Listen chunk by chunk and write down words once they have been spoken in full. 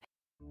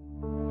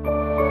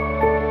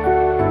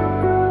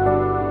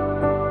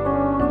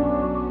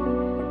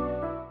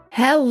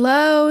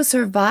Hello,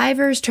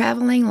 survivors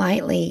traveling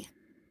lightly.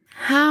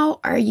 How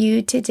are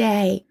you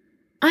today?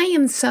 I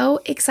am so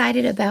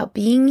excited about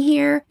being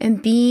here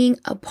and being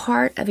a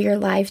part of your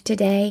life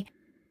today.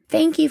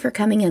 Thank you for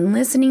coming and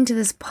listening to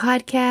this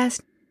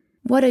podcast.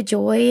 What a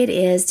joy it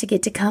is to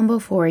get to come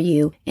before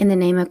you in the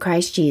name of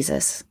Christ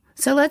Jesus.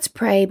 So let's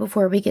pray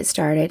before we get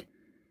started.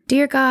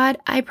 Dear God,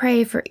 I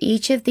pray for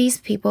each of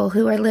these people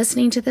who are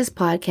listening to this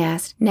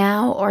podcast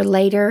now or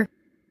later,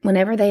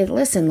 whenever they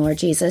listen, Lord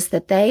Jesus,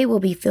 that they will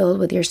be filled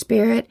with your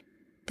Spirit,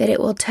 that it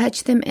will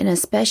touch them in a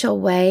special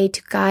way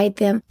to guide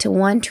them to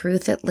one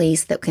truth at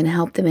least that can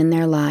help them in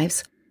their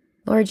lives.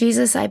 Lord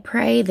Jesus, I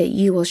pray that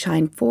you will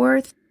shine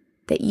forth,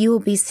 that you will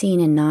be seen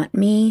and not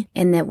me,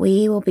 and that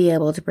we will be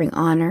able to bring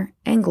honor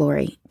and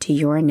glory to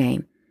your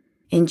name.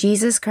 In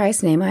Jesus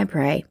Christ's name I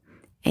pray.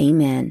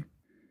 Amen.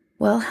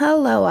 Well,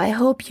 hello. I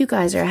hope you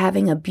guys are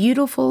having a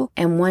beautiful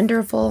and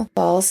wonderful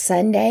fall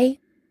Sunday,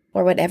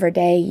 or whatever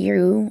day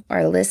you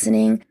are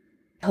listening.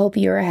 I hope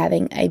you are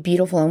having a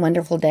beautiful and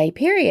wonderful day,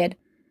 period.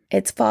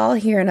 It's fall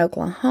here in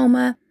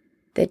Oklahoma.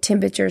 The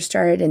temperature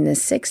started in the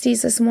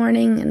 60s this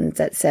morning, and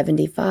it's at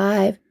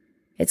 75.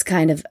 It's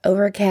kind of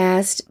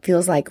overcast,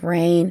 feels like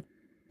rain.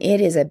 It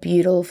is a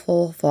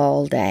beautiful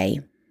fall day.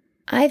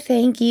 I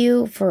thank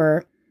you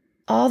for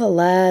all the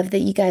love that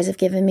you guys have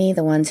given me,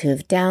 the ones who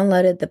have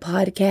downloaded the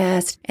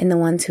podcast and the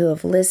ones who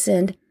have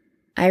listened.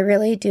 I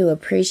really do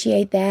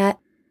appreciate that.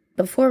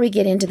 Before we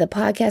get into the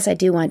podcast, I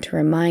do want to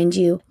remind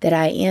you that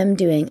I am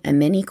doing a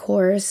mini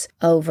course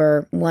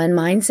over one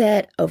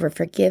mindset, over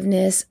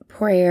forgiveness,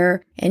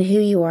 prayer, and who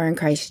you are in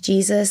Christ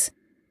Jesus.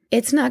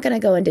 It's not going to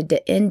go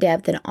into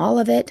in-depth in all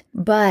of it,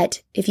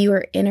 but if you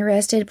are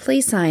interested,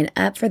 please sign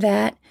up for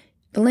that.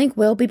 The link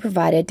will be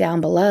provided down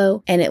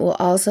below, and it will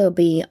also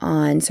be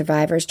on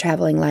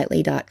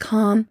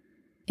survivorstravelinglightly.com.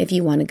 If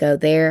you want to go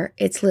there,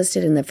 it's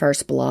listed in the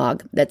first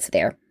blog that's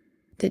there.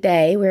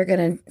 Today, we're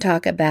going to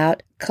talk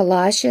about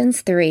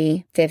Colossians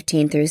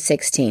 3:15 through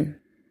 16.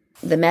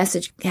 The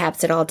message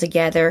caps it all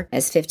together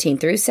as 15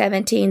 through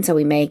 17, so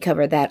we may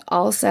cover that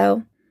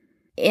also.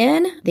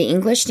 In the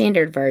English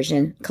Standard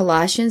Version,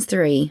 Colossians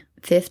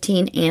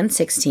 3:15 and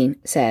 16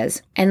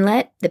 says, "And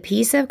let the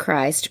peace of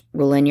Christ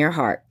rule in your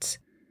hearts,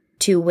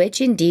 to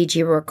which indeed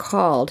you were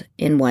called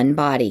in one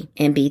body,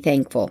 and be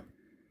thankful.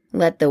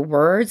 Let the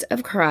words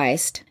of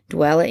Christ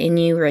dwell in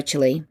you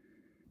richly,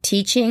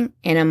 teaching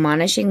and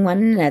admonishing one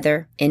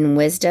another in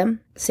wisdom,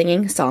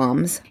 singing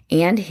psalms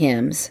and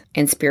hymns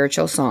and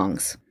spiritual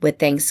songs, with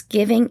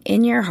thanksgiving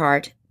in your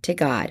heart to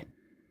God.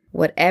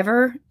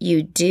 Whatever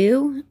you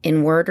do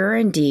in word or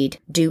in deed,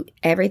 do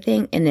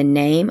everything in the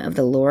name of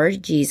the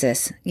Lord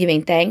Jesus,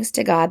 giving thanks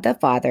to God the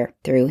Father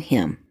through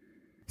him."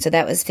 So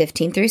that was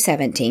 15 through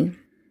 17.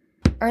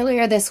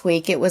 Earlier this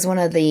week, it was one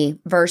of the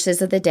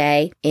verses of the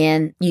day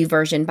in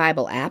YouVersion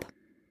Bible app.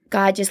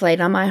 God just laid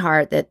on my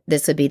heart that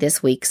this would be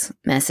this week's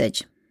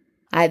message.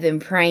 I've been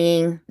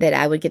praying that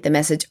I would get the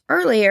message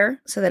earlier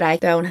so that I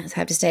don't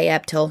have to stay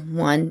up till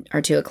 1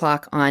 or 2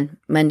 o'clock on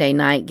Monday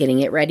night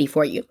getting it ready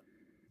for you.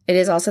 It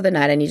is also the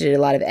night I need to do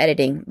a lot of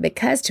editing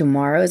because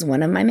tomorrow is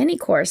one of my mini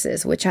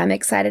courses, which I'm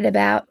excited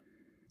about.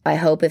 I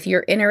hope if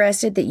you're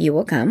interested that you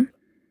will come.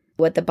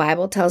 What the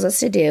Bible tells us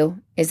to do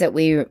is that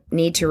we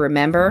need to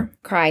remember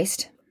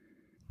Christ.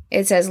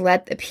 It says,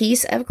 "Let the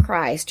peace of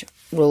Christ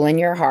rule in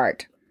your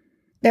heart."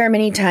 There are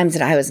many times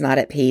that I was not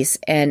at peace,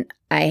 and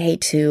I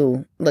hate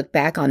to look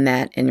back on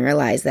that and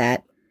realize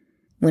that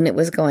when it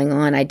was going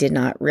on, I did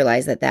not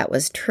realize that that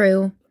was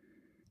true.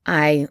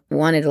 I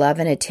wanted love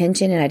and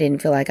attention, and I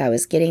didn't feel like I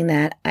was getting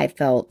that. I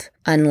felt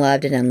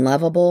unloved and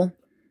unlovable.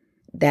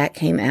 That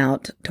came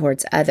out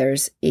towards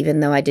others,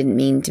 even though I didn't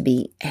mean to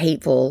be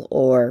hateful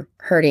or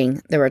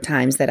hurting. There were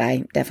times that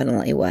I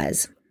definitely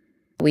was.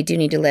 We do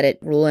need to let it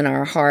rule in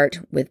our heart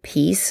with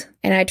peace.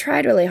 And I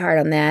tried really hard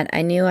on that.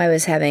 I knew I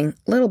was having a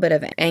little bit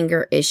of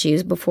anger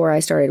issues before I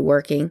started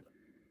working.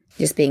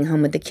 Just being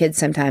home with the kids,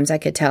 sometimes I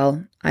could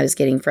tell I was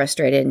getting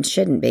frustrated and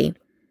shouldn't be.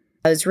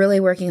 I was really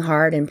working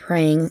hard and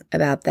praying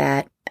about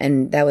that.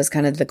 And that was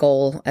kind of the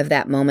goal of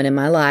that moment in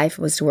my life,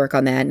 was to work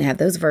on that and have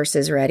those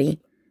verses ready.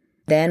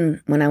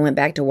 Then when I went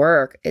back to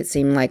work, it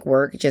seemed like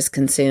work just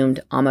consumed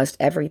almost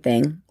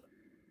everything.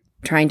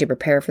 Trying to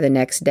prepare for the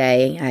next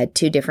day. I had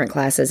 2 different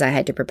classes I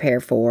had to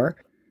prepare for.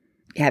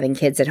 Having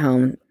kids at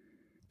home.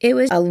 It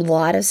was a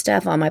lot of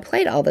stuff on my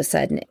plate all of a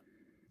sudden.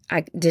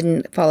 I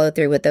didn't follow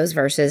through with those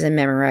verses and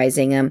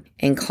memorizing them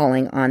and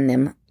calling on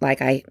them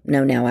like I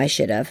know now I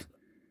should have.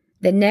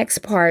 The next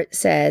part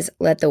says,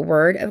 "Let the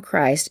word of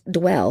Christ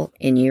dwell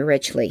in you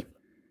richly."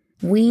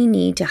 We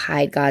need to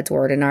hide God's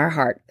word in our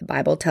heart. The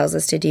Bible tells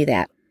us to do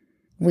that.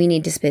 We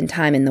need to spend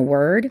time in the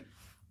word.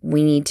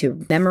 We need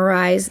to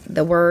memorize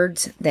the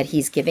words that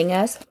he's giving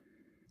us.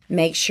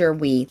 Make sure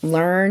we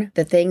learn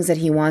the things that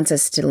he wants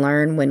us to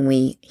learn when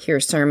we hear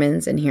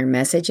sermons and hear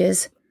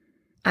messages.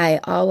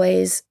 I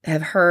always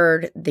have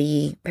heard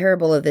the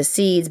parable of the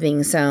seeds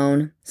being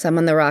sown, some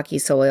on the rocky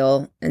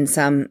soil and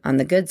some on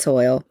the good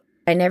soil.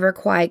 I never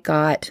quite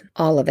got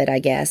all of it, I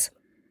guess.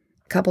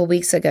 couple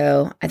weeks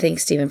ago, I think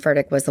Stephen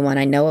Furtick was the one,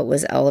 I know it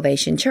was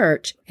Elevation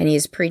Church, and he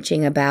is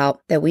preaching about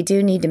that we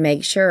do need to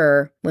make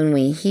sure when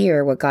we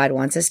hear what God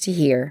wants us to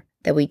hear,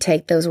 that we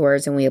take those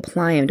words and we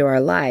apply them to our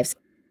lives.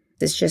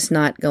 It's just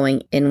not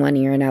going in one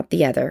ear and out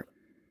the other.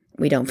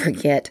 We don't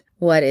forget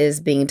what is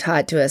being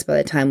taught to us by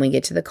the time we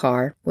get to the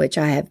car, which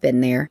I have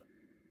been there,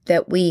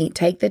 that we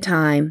take the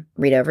time,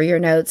 read over your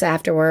notes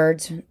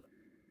afterwards,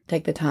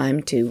 take the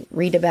time to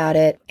read about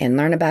it and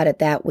learn about it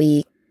that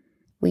week.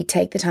 We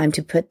take the time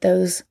to put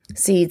those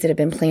seeds that have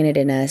been planted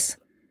in us,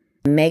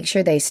 make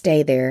sure they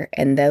stay there,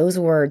 and those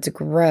words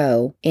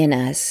grow in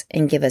us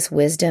and give us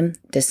wisdom,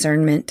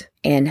 discernment,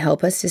 and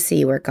help us to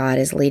see where God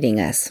is leading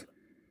us.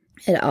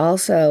 It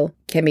also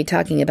can be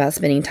talking about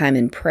spending time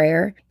in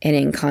prayer and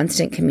in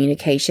constant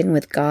communication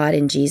with God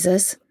and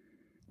Jesus.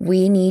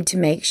 We need to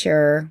make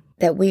sure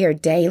that we are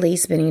daily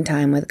spending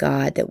time with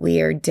God, that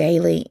we are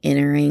daily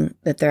entering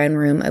the throne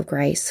room of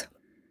grace,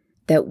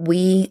 that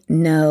we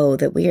know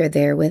that we are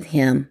there with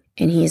Him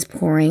and He is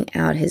pouring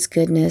out His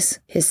goodness,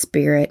 His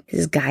Spirit,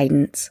 His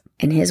guidance,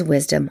 and His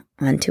wisdom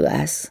onto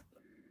us.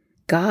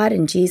 God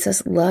and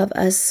Jesus love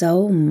us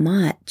so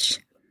much.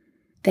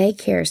 They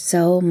care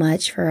so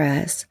much for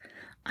us.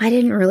 I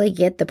didn't really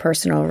get the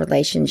personal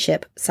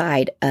relationship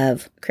side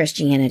of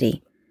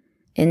Christianity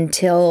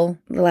until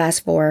the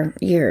last 4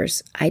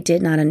 years. I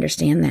did not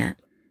understand that.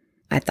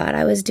 I thought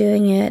I was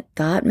doing it,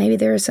 thought maybe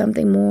there was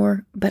something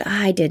more, but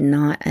I did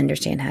not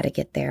understand how to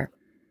get there.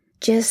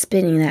 Just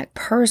spending that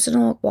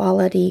personal,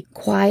 quality,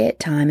 quiet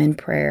time in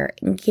prayer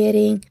and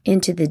getting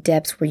into the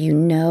depths where you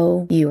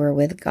know you are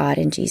with God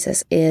and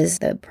Jesus is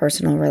the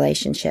personal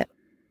relationship.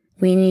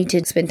 We need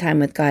to spend time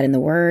with God in the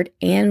Word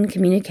and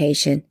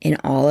communication in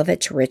all of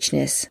its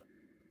richness.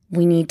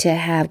 We need to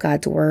have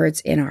God's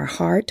words in our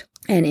heart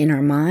and in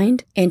our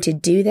mind. And to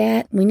do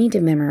that, we need to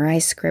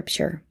memorize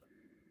Scripture.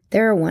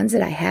 There are ones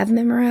that I have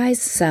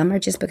memorized. Some are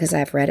just because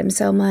I've read them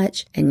so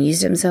much and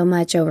used them so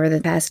much over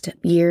the past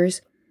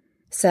years.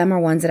 Some are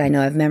ones that I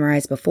know I've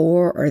memorized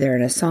before or they're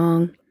in a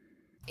song.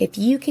 If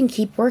you can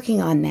keep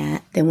working on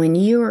that, then when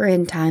you are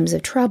in times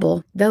of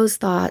trouble, those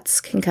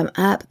thoughts can come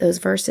up, those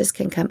verses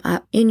can come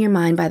up in your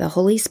mind by the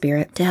Holy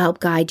Spirit to help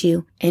guide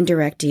you and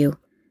direct you.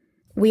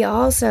 We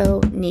also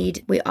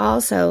need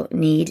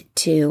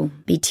to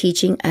be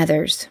teaching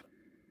others.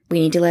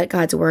 We need to let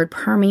God's Word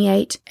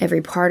permeate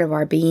every part of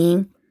our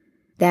being.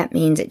 That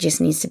means it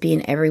just needs to be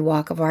in every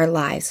walk of our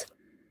lives.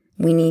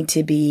 We need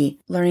to be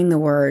learning the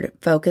Word,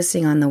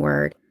 focusing on the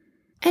Word,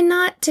 and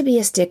not to be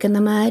a stick in the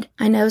mud.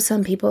 I know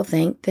some people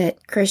think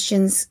that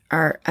Christians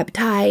are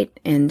uptight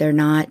and they're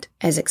not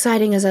as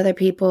exciting as other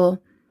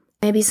people.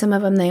 Maybe some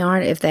of them they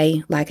aren't if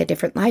they like a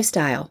different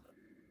lifestyle.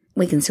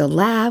 We can still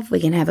laugh. We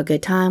can have a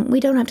good time. We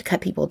don't have to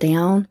cut people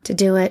down to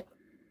do it.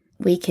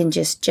 We can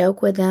just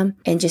joke with them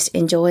and just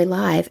enjoy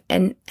life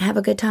and have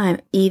a good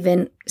time,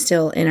 even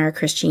still in our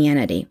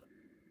Christianity.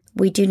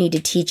 We do need to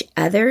teach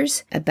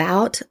others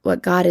about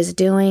what God is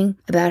doing,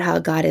 about how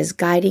God is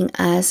guiding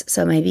us,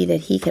 so maybe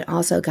that He can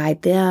also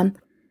guide them.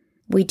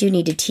 We do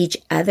need to teach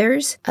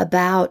others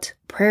about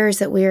prayers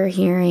that we are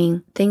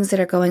hearing, things that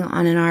are going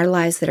on in our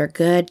lives that are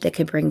good, that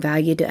can bring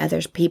value to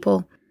others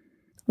people.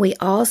 We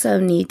also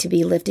need to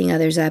be lifting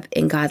others up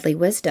in godly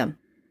wisdom.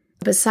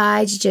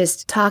 Besides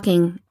just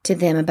talking to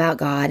them about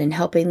God and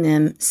helping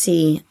them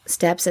see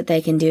steps that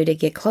they can do to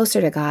get closer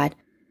to God,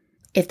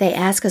 if they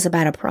ask us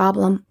about a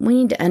problem, we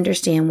need to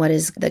understand what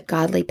is the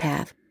godly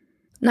path.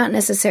 Not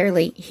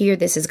necessarily, here,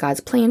 this is God's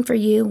plan for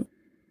you.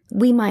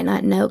 We might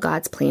not know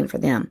God's plan for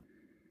them.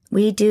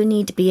 We do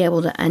need to be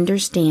able to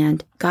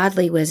understand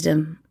godly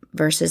wisdom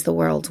versus the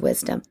world's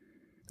wisdom.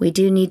 We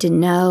do need to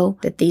know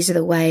that these are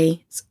the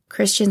ways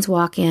Christians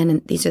walk in,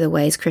 and these are the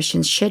ways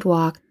Christians should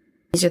walk.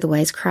 These are the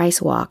ways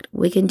Christ walked.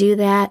 We can do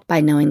that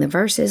by knowing the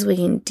verses. We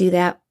can do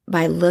that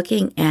by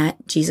looking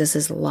at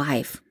Jesus'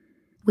 life.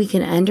 We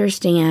can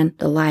understand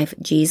the life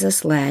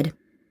Jesus led,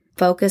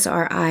 focus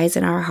our eyes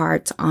and our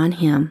hearts on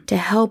Him to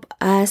help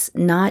us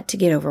not to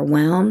get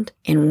overwhelmed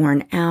and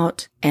worn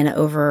out and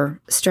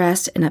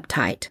overstressed and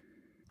uptight.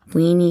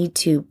 We need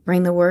to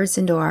bring the words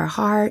into our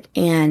heart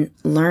and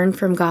learn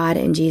from God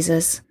and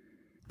Jesus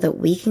that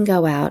we can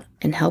go out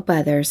and help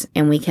others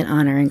and we can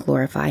honor and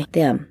glorify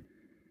them.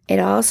 It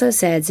also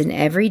says in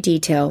every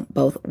detail,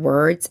 both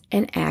words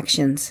and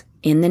actions,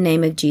 in the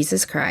name of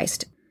Jesus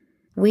Christ.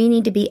 We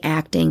need to be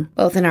acting,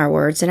 both in our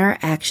words and our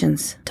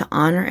actions, to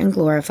honor and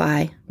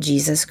glorify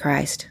Jesus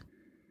Christ.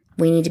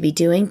 We need to be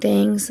doing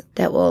things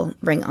that will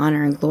bring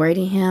honor and glory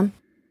to Him.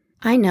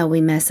 I know we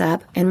mess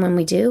up, and when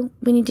we do,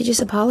 we need to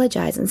just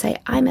apologize and say,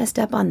 I messed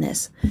up on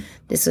this.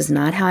 This was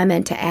not how I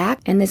meant to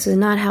act, and this was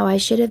not how I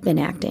should have been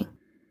acting.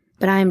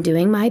 But I am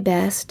doing my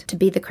best to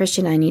be the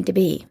Christian I need to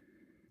be.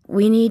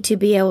 We need to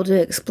be able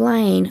to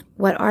explain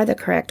what are the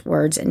correct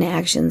words and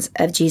actions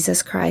of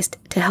Jesus Christ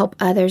to help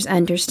others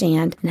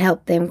understand and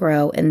help them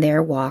grow in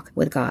their walk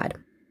with God.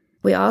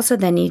 We also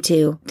then need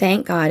to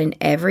thank God in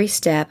every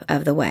step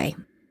of the way.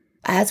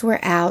 As we're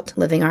out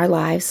living our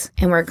lives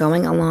and we're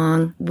going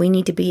along, we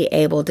need to be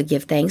able to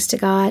give thanks to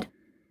God.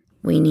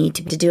 We need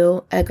to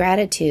do a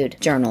gratitude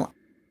journal.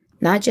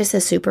 not just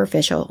a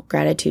superficial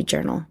gratitude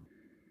journal.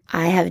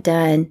 I have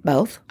done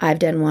both. I've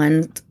done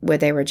one where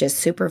they were just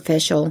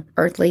superficial,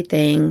 earthly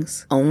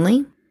things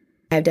only.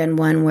 I've done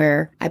one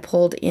where I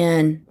pulled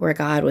in where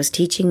God was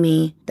teaching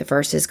me, the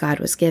verses God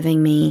was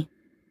giving me.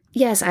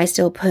 Yes, I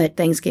still put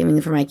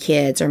Thanksgiving for my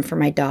kids or for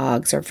my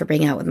dogs or for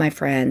being out with my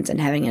friends and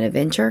having an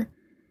adventure.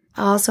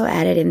 I also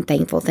added in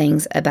thankful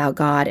things about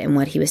God and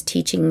what He was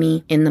teaching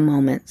me in the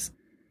moments.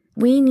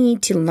 We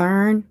need to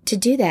learn to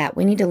do that.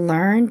 We need to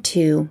learn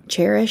to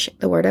cherish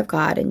the Word of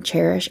God and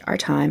cherish our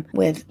time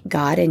with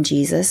God and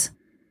Jesus.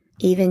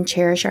 Even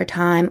cherish our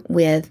time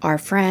with our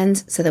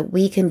friends so that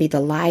we can be the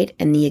light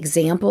and the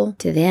example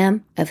to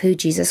them of who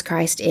Jesus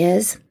Christ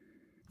is.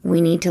 We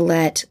need to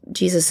let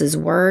Jesus'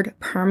 Word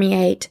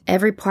permeate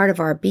every part of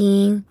our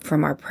being,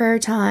 from our prayer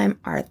time,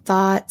 our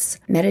thoughts,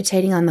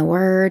 meditating on the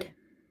Word.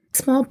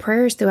 Small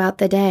prayers throughout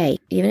the day,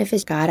 even if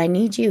it's, God, I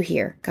need you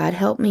here. God,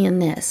 help me in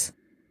this.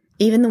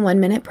 Even the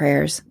 1-minute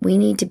prayers, we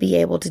need to be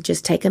able to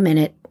just take a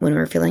minute when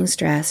we're feeling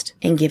stressed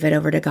and give it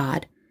over to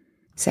God.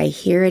 Say,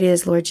 here it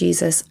is, Lord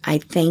Jesus. I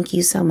thank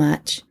you so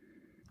much.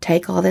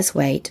 Take all this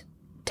weight.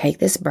 Take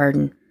this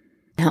burden.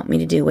 Help me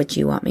to do what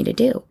you want me to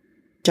do.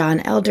 John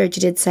Eldridge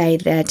did say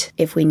that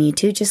if we need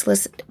to, just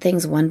list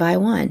things one by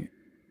one.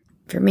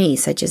 For me,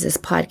 such as this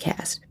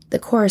podcast, the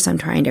course I'm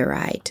trying to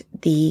write,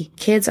 the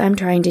kids I'm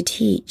trying to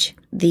teach,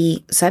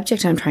 the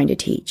subject I'm trying to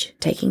teach,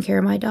 taking care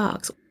of my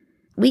dogs.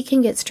 We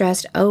can get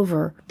stressed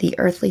over the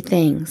earthly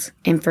things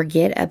and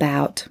forget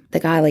about the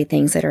godly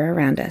things that are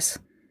around us.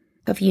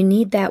 If you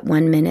need that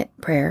 1-minute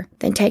prayer,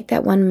 then take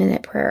that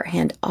 1-minute prayer,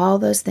 hand all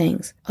those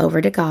things over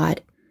to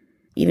God.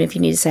 Even if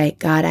you need to say,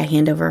 God, I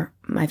hand over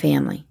my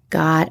family.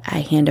 God,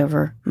 I hand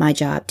over my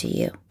job to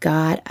you.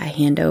 God, I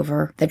hand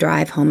over the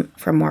drive home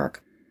from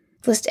work.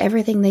 List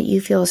everything that you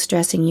feel is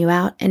stressing you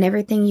out and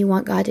everything you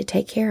want God to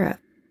take care of.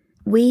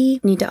 We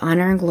need to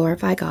honor and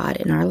glorify God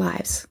in our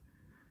lives.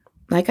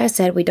 Like I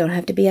said, we don't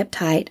have to be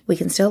uptight. We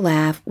can still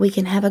laugh. We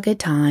can have a good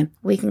time.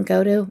 We can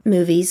go to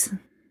movies.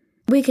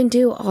 We can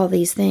do all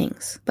these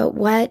things. But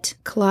what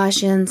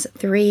Colossians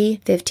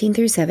 3:15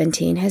 through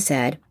 17 has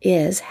said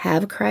is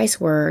have Christ's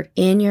Word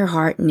in your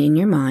heart and in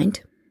your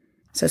mind.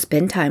 So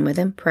spend time with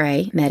Him,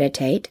 pray,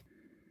 meditate,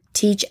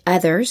 teach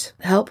others,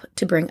 help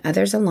to bring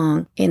others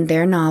along in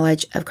their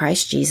knowledge of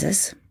Christ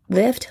Jesus,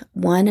 lift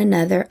one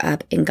another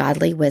up in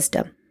godly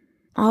wisdom.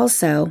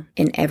 Also,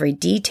 in every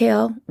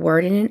detail,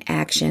 word, and in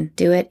action,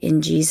 do it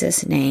in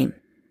Jesus' name.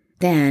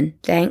 Then,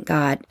 thank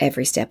God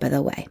every step of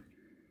the way.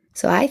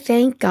 So I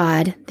thank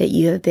God that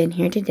you have been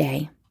here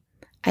today.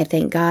 I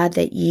thank God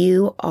that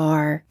you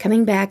are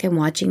coming back and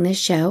watching this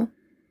show.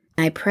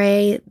 I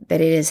pray that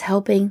it is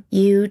helping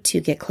you to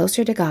get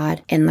closer to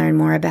God and learn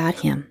more about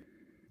Him.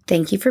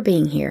 Thank you for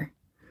being here.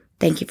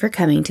 Thank you for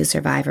coming to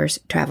Survivors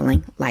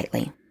Traveling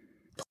Lightly.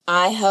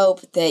 I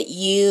hope that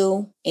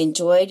you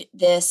enjoyed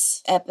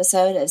this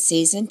episode of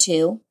Season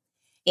 2.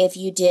 If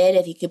you did,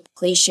 if you could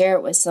please share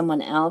it with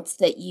someone else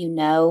that you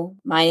know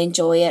might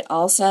enjoy it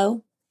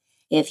also.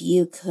 If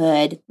you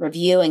could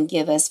review and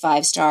give us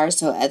 5 stars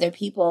so other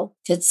people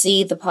could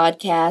see the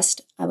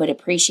podcast, I would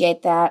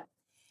appreciate that.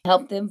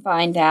 Help them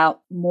find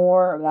out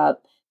more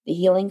about the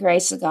healing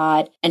grace of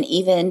God and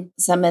even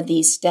some of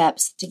these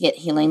steps to get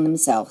healing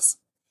themselves.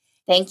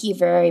 Thank you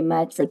very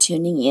much for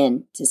tuning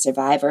in to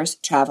Survivors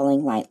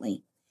Traveling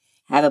Lightly.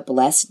 Have a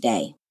blessed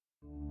day.